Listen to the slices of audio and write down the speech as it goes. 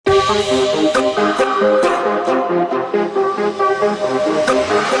Hello,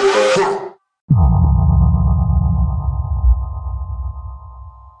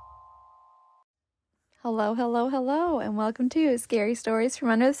 hello, hello, and welcome to Scary Stories from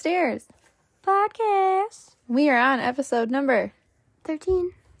Under the Stairs podcast. We are on episode number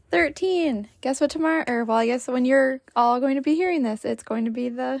 13. Guess what tomorrow, I guess when you're all going to be hearing this, it's going to be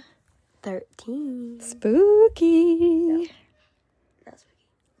the 13. Spooky. No, not spooky.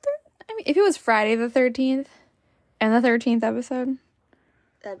 I mean, if it was Friday the 13th and the 13th episode,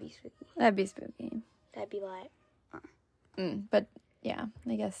 That'd be spooky. that'd be spooky. That'd be like... But yeah,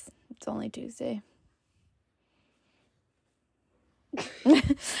 I guess it's only Tuesday.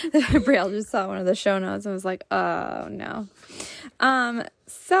 Brielle just saw one of the show notes and was like, oh no.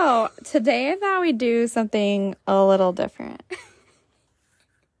 So today I thought we'd do something a little different.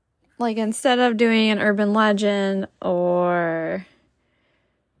 Like, instead of doing an urban legend or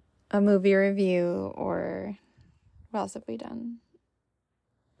a movie review, or what else have we done?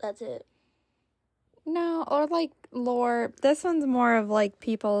 That's it. No, or like lore. This one's more of like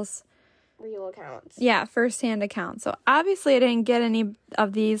people's Real accounts. yeah, first-hand accounts. So obviously I didn't get any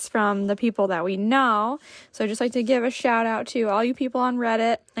of these from the people that we know. So I'd just like to give a shout out to all you people on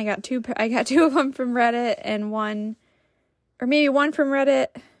Reddit. I got two of them from Reddit and one from Reddit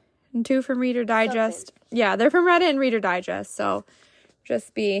and two from Reader Digest. Something. Yeah, they're from Reddit and Reader Digest. So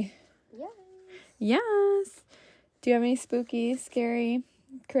just be yes. Do you have any spooky, scary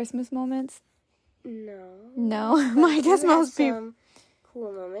Christmas moments? No. I guess most people.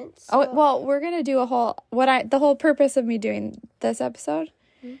 Cool moments. Oh, well, we're going to do the whole purpose of me doing this episode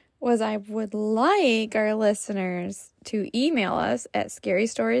was I would like our listeners to email us at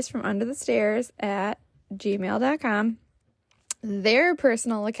scarystoriesfromunderthestairs@gmail.com their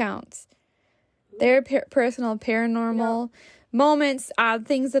personal accounts, their personal paranormal moments, odd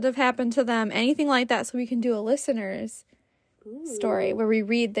things that have happened to them, anything like that, so we can do a listener's story where we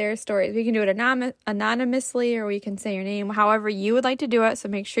read their stories. We can do it anonymously, or we can say your name, however you would like to do it. So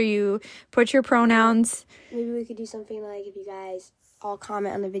make sure you put your pronouns. Maybe we could do something like, if you guys all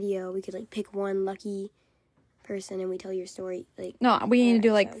comment on the video, we could like pick one lucky person and we tell your story. Like, no, we need to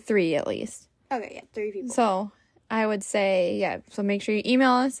do like 3 at least. Okay, yeah, 3 people. So I would say, so make sure you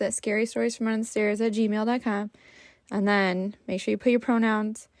email us at scarystoriesfromunderthestairs@gmail.com, and then make sure you put your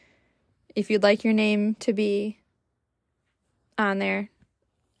pronouns. If you'd like your name to be on there,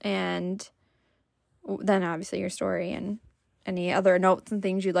 and then obviously your story and any other notes and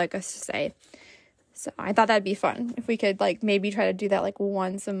things you'd like us to say. So I thought that'd be fun if we could like maybe try to do that like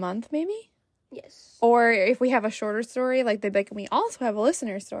once a month, maybe. Yes. Or if we have a shorter story, like they'd be like, we also have a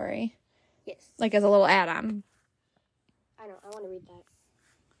listener story. Yes. Like as a little add-on. I want to read that.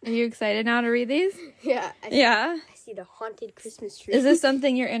 Are you excited now to read these? Yeah. Yeah. I see the haunted Christmas tree. Is this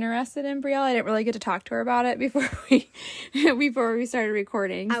something you're interested in, Brielle? I didn't really get to talk to her about it before we started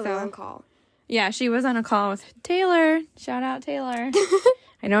recording. I was on call. Yeah, she was on a call with Taylor. Shout out Taylor.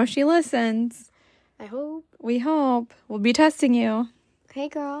 I know she listens. I hope. We hope. We'll be testing you. Hey,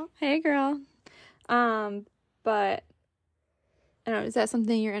 girl. Hey, girl. But I don't know, is that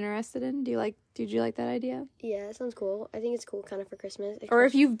something you're interested in? Did you like that idea? Yeah, that sounds cool. I think it's cool kind of for Christmas. Or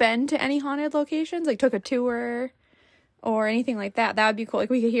if you've been to any haunted locations, like took a tour or anything like that, that would be cool. Like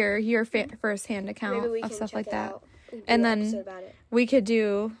we could hear your first-hand account of stuff like that. And then we could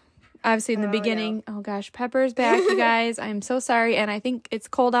do, obviously in the beginning, oh gosh, Pepper's back, you guys. I'm so sorry. And I think it's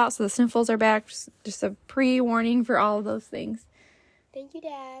cold out, so the sniffles are back. Just a pre-warning for all of those things. Thank you,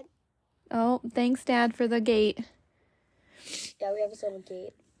 Dad. Oh, thanks, Dad, for the gate. Yeah, we have this little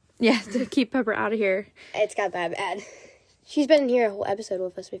gate. Yeah, to keep Pepper out of here. It's got that bad. She's been in here a whole episode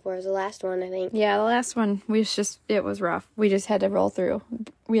with us before. It was the last one, I think. Yeah, the last one, it was rough. We just had to roll through.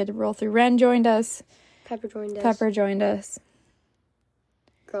 Ren joined us. Pepper joined us.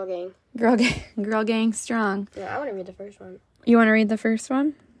 Girl gang. Girl gang strong. Yeah, I want to read the first one. You want to read the first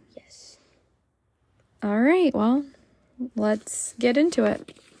one? Yes. All right, well, let's get into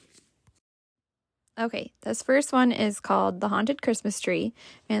it. Okay, this first one is called The Haunted Christmas Tree,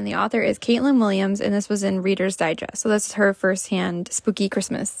 and the author is Caitlin Williams, and this was in Reader's Digest. So this is her first-hand spooky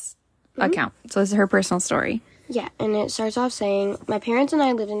Christmas account. So this is her personal story. Yeah, and it starts off saying, my parents and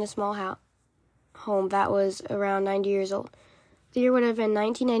I lived in a small home that was around 90 years old. The year would have been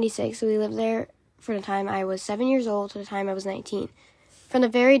 1996, so we lived there from the time I was 7 years old to the time I was 19. From the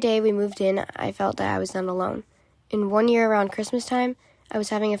very day we moved in, I felt that I was not alone. In 1 year around Christmas time, I was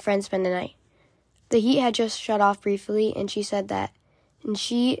having a friend spend the night. The heat had just shut off briefly, and she said that, and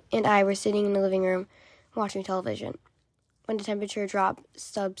she and I were sitting in the living room watching television when the temperature dropped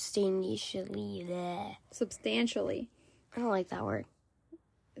substantially. Substantially. I don't like that word.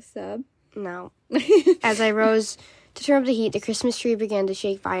 Sub? No. As I rose to turn up the heat, the Christmas tree began to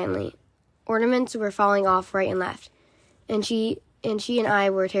shake violently. Ornaments were falling off right and left, and she and I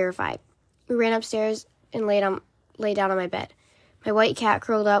were terrified. We ran upstairs and lay down on my bed. My white cat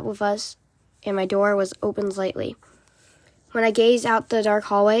curled up with us, and my door was open slightly. When I gazed out the dark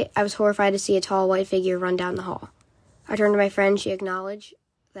hallway, I was horrified to see a tall white figure run down the hall. I turned to my friend. She acknowledged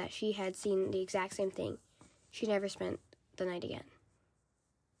that she had seen the exact same thing. She never spent the night again.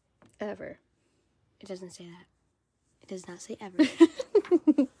 Ever. It doesn't say that. It does not say ever.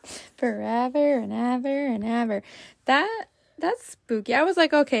 Forever and ever and ever. That's spooky. I was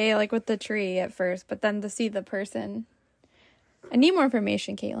like, okay, like with the tree at first, but then to see the person. I need more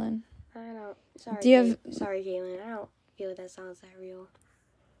information, Caitlin. I don't. Sorry. Sorry, Caitlin. I don't feel like that sounds that real.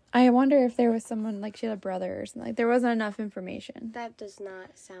 I wonder if there was someone, like she had a brother or something. Like there wasn't enough information. That does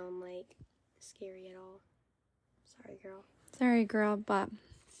not sound like scary at all. Sorry, girl, but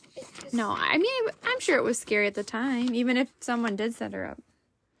no, I mean, I'm sure it was scary at the time, even if someone did set her up.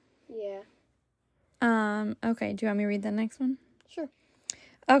 Yeah. Okay, do you want me to read the next one? Sure.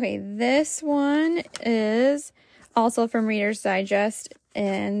 Okay, this one is also from Reader's Digest,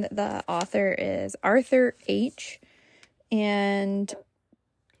 and the author is Arthur H. And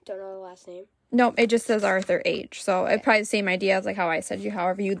don't know the last name. Nope, it just says Arthur H. So it's probably the same idea as like how I said you,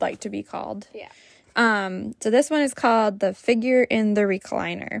 however you'd like to be called. Yeah. So this one is called The Figure in the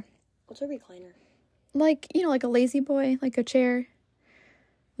Recliner. What's a recliner? Like, you know, like a lazy boy, like a chair.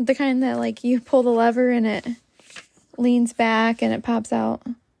 The kind that, like, you pull the lever and it leans back and it pops out.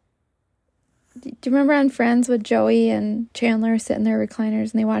 Do you remember on Friends with Joey and Chandler sit in their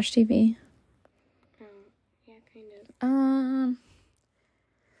recliners and they watch TV? Yeah, kind of.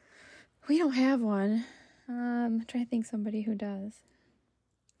 We don't have one. I'm trying to think somebody who does.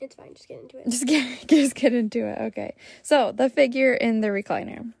 It's fine, just get into it. Just get into it, okay. So, the figure in the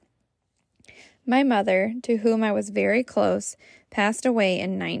recliner. My mother, to whom I was very close, passed away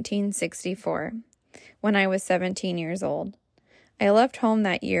in 1964, when I was 17 years old. I left home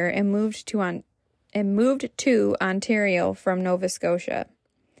that year and moved to Ontario from Nova Scotia.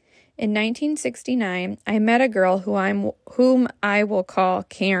 In 1969, I met a girl whom I will call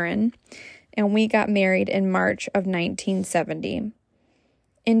Karen, and we got married in March of 1970.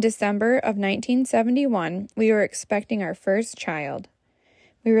 In December of 1971, we were expecting our first child.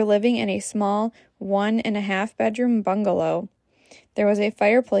 We were living in a small 1.5 bedroom bungalow. There was a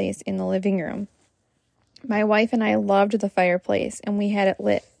fireplace in the living room. My wife and I loved the fireplace, and we had it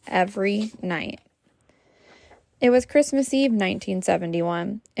lit every night. It was Christmas Eve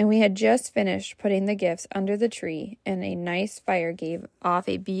 1971, and we had just finished putting the gifts under the tree, and a nice fire gave off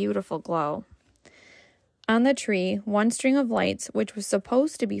a beautiful glow. On the tree, one string of lights, which was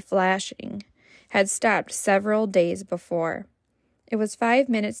supposed to be flashing, had stopped several days before. It was 5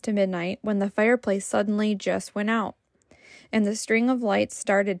 minutes to midnight when the fireplace suddenly just went out, and the string of lights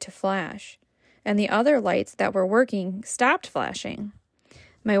started to flash, and the other lights that were working stopped flashing.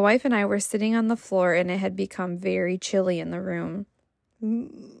 My wife and I were sitting on the floor, and it had become very chilly in the room.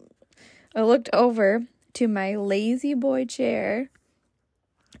 I looked over to my lazy boy chair,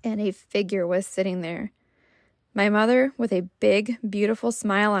 and a figure was sitting there. My mother, with a big, beautiful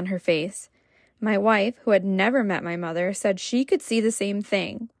smile on her face. My wife, who had never met my mother, said she could see the same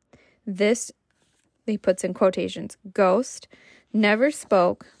thing. This, he puts in quotations, ghost, never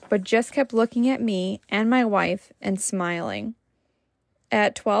spoke, but just kept looking at me and my wife and smiling.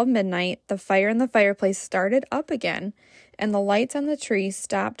 At 12 midnight, the fire in the fireplace started up again, and the lights on the tree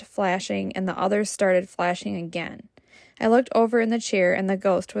stopped flashing, and the others started flashing again. I looked over in the chair, and the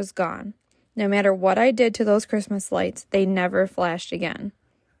ghost was gone. No matter what I did to those Christmas lights, they never flashed again.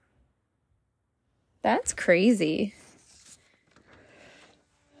 That's crazy.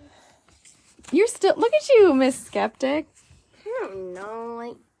 You're still... Look at you, Miss Skeptic. I don't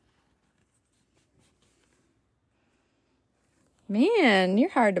know, Man, you're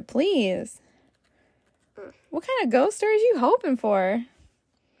hard to please. What kind of ghost stories are you hoping for?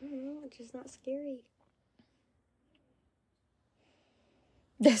 I don't know, it's just not scary.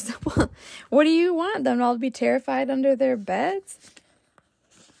 What do you want them all to be terrified under their beds?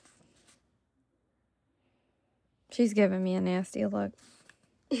 She's giving me a nasty look.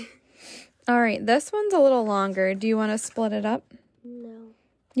 All right, this one's a little longer. Do you want to split it up? No.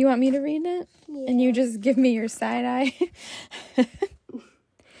 You want me to read it? Yeah. And you just give me your side eye?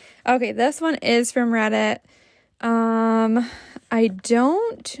 Okay, this one is from Reddit. I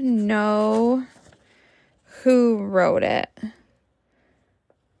don't know who wrote it.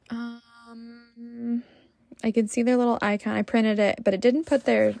 I can see their little icon. I printed it, but it didn't put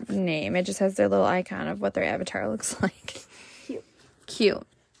their name. It just has their little icon of what their avatar looks like. Cute. Cute.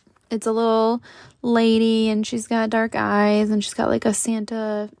 It's a little lady, and she's got dark eyes, and she's got like a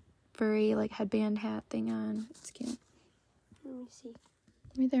Santa furry like headband hat thing on. It's cute. Let me see.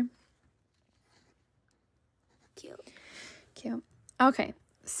 Right there. Cute. Okay,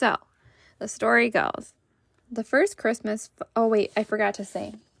 so the story goes. The first Christmas... Oh, wait, I forgot to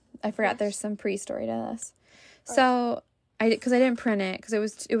say. There's some pre-story to this. So, because I didn't print it, because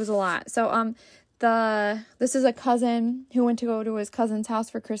it was a lot. So, this is a cousin who went to go to his cousin's house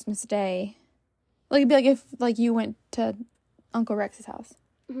for Christmas Day. Like, it'd be like if, like, you went to Uncle Rex's house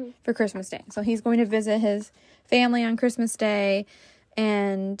for Christmas Day. So, he's going to visit his family on Christmas Day,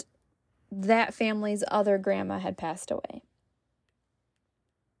 and that family's other grandma had passed away.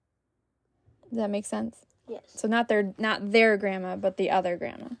 Does that make sense? Yes. So not their grandma, but the other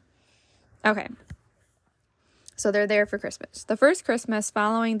grandma. Okay. So they're there for Christmas. The first Christmas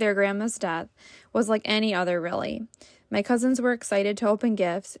following their grandma's death was like any other, really. My cousins were excited to open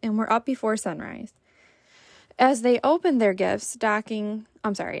gifts and were up before sunrise. As they opened their gifts and...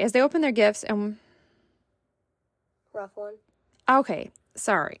 Rough one. Okay,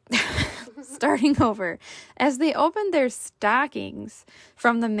 sorry. Starting over. As they opened their stockings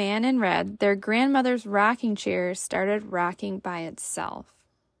from the man in red, their grandmother's rocking chair started rocking by itself.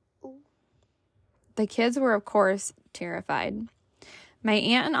 The kids were, of course, terrified. My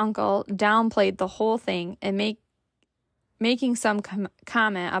aunt and uncle downplayed the whole thing and making some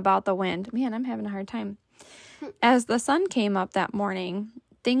comment about the wind. Man, I'm having a hard time. As the sun came up that morning,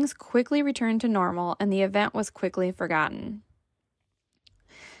 things quickly returned to normal and the event was quickly forgotten.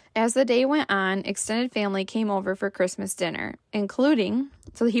 As the day went on, extended family came over for Christmas dinner,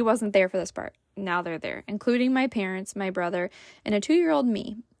 so he wasn't there for this part. Now they're there, including my parents, my brother, and a 2-year-old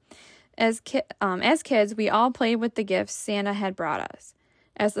me. As kids, we all played with the gifts Santa had brought us.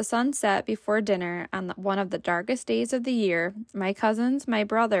 As the sun set before dinner on one of the darkest days of the year, my cousins, my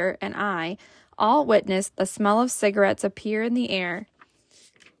brother, and I all witnessed the smell of cigarettes appear in the air,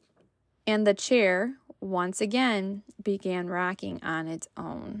 and the chair, once again, began rocking on its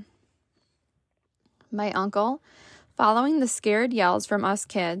own. My uncle, following the scared yells from us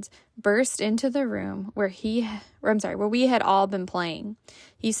kids, burst into the room where we had all been playing.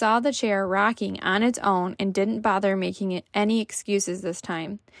 He saw the chair rocking on its own and didn't bother making any excuses this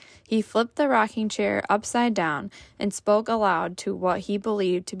time. He flipped the rocking chair upside down and spoke aloud to what he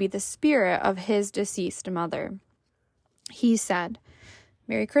believed to be the spirit of his deceased mother. He said,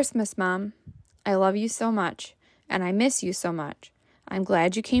 "Merry Christmas, Mom. I love you so much, and I miss you so much. I'm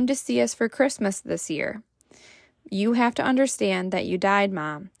glad you came to see us for Christmas this year. You have to understand that you died,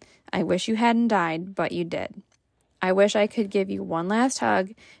 Mom. I wish you hadn't died, but you did. I wish I could give you one last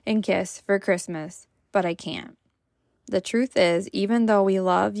hug and kiss for Christmas, but I can't. The truth is, even though we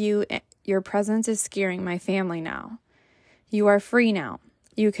love you, your presence is scaring my family now. You are free now.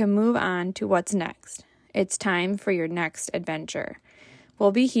 You can move on to what's next. It's time for your next adventure.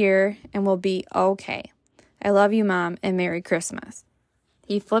 We'll be here, and we'll be okay. I love you, Mom, and Merry Christmas."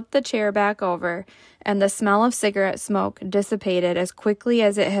 He flipped the chair back over, and the smell of cigarette smoke dissipated as quickly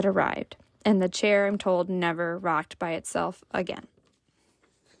as it had arrived, and the chair, I'm told, never rocked by itself again.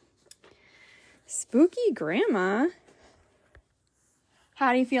 Spooky Grandma.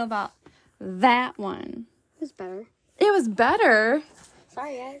 How do you feel about that one? It was better. It was better?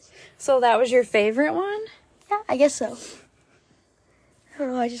 Sorry, guys. So that was your favorite one? Yeah, I guess so. I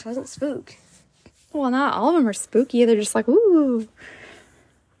don't know, I just wasn't spooked. Well, not all of them are spooky. They're just like, ooh.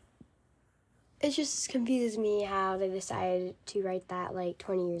 It just confuses me how they decided to write that like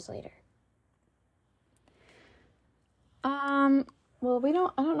 20 years later. Well, I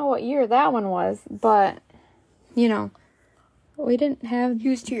don't know what year that one was, but, we didn't have... He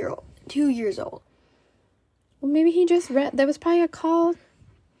was 2 years old. Well, maybe he just read... There was probably a call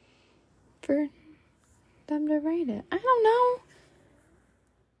for them to write it. I don't know.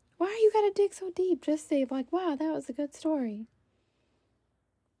 Why you gotta dig so deep? Just say, like, wow, that was a good story.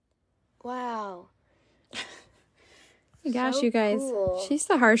 Wow. Gosh, So you guys. cool. She's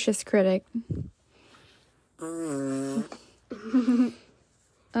the harshest critic.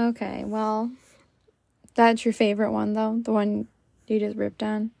 Okay, well, that's your favorite one, though? The one you just ripped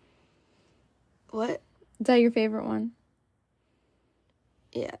on? What? Is that your favorite one?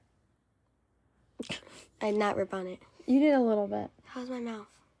 Yeah. I did not rip on it. You did a little bit. How's my mouth?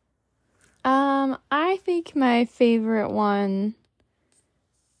 I think my favorite one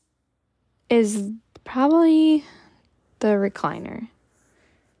is probably the recliner.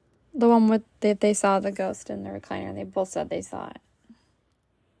 The one with they saw the ghost in the recliner and they both said they saw it.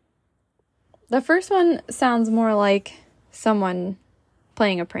 The first one sounds more like someone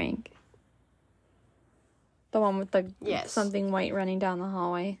playing a prank. The one with the Yes. something white running down the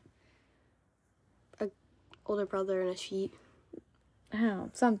hallway. older brother in his feet. I don't know,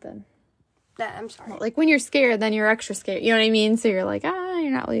 something. I'm sorry. Like when you're scared, then you're extra scared. You know what I mean? So you're like, you're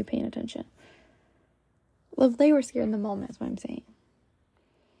not really paying attention. Well, if they were scared in the moment, that's what I'm saying.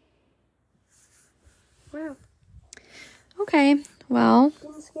 Wow. Okay, well.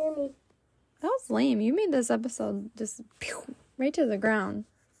 Didn't scare me. That was lame. You made this episode just right to the ground.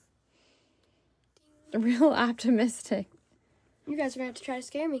 Real optimistic. You guys are going to have to try to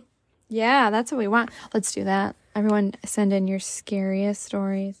scare me. Yeah, that's what we want. Let's do that. Everyone send in your scariest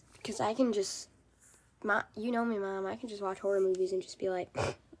stories. Because I can just... you know me, Mom. I can just watch horror movies and just be like...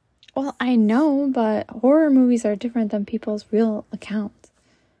 Well, I know, but horror movies are different than people's real accounts.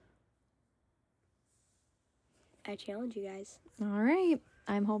 I challenge you guys. All right.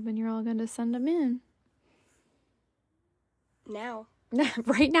 I'm hoping you're all going to send them in. Now.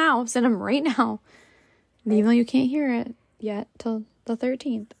 Right now. Send them right now. Right. Even though you can't hear it yet till the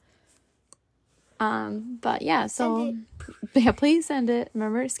 13th. But yeah, so yeah, please send it.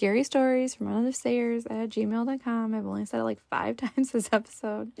 Remember, scary stories from anotherstayers@gmail.com. I've only said it like 5 times this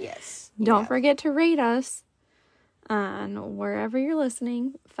episode. Yes. Don't forget to rate us on wherever you're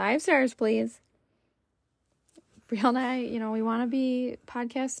listening. 5 stars, please. Brielle and I, we want to be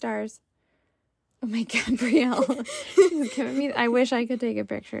podcast stars. Oh my God, Brielle. She's giving me, I wish I could take a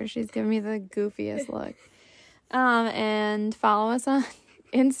picture. She's giving me the goofiest look. And follow us on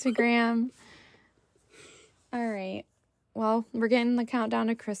Instagram. All right. Well, we're getting the countdown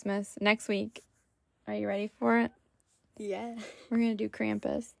to Christmas next week. Are you ready for it? Yeah. We're going to do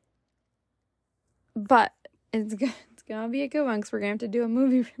Krampus. But it's going to be a good one because we're going to have to do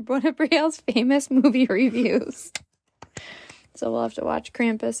one of Brielle's famous movie reviews. So we'll have to watch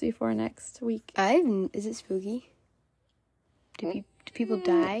Krampus before next week. Is it spooky? Do people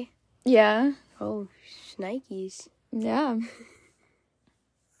die? Yeah. Oh, shnikes. Yeah.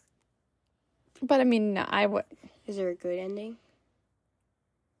 But I mean, I would. Is there a good ending?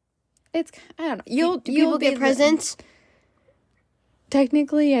 I don't know. You'll people get presents?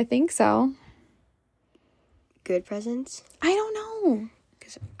 Technically, I think so. Good presents? I don't know.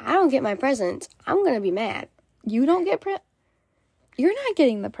 Because I don't get my presents. I'm going to be mad. You don't get You're not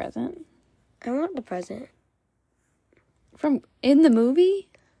getting the present. I want the present. From in the movie?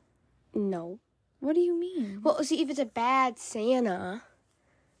 No. What do you mean? Well, see, if it's a bad Santa,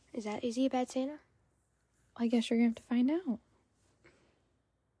 is he a bad Santa? I guess you're going to have to find out.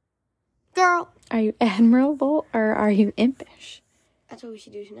 Girl! Are you admirable or are you impish? That's what we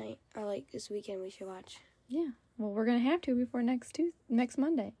should do tonight. Or, like, this weekend we should watch. Yeah. Well, we're going to have to before next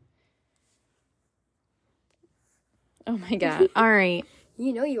Monday. Oh, my God. All right.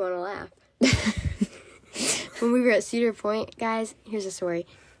 You know you want to laugh. When we were at Cedar Point, guys, here's a story.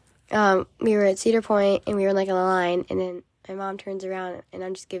 We were at Cedar Point, and we were, like, on a line, and then my mom turns around, and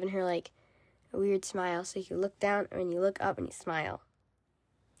I'm just giving her, like, a weird smile. So you look down, and you look up, and you smile.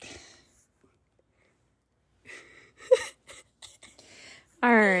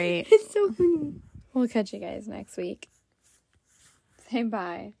 All right. It's so funny. We'll catch you guys next week. Say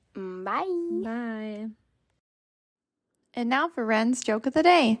bye. Bye. Bye. And now for Ren's joke of the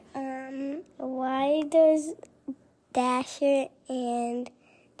day. Why does Dasher and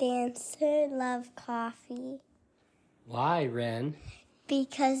Dancer love coffee? Why, Ren?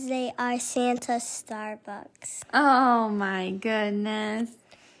 Because they are Santa's Starbucks. Oh my goodness.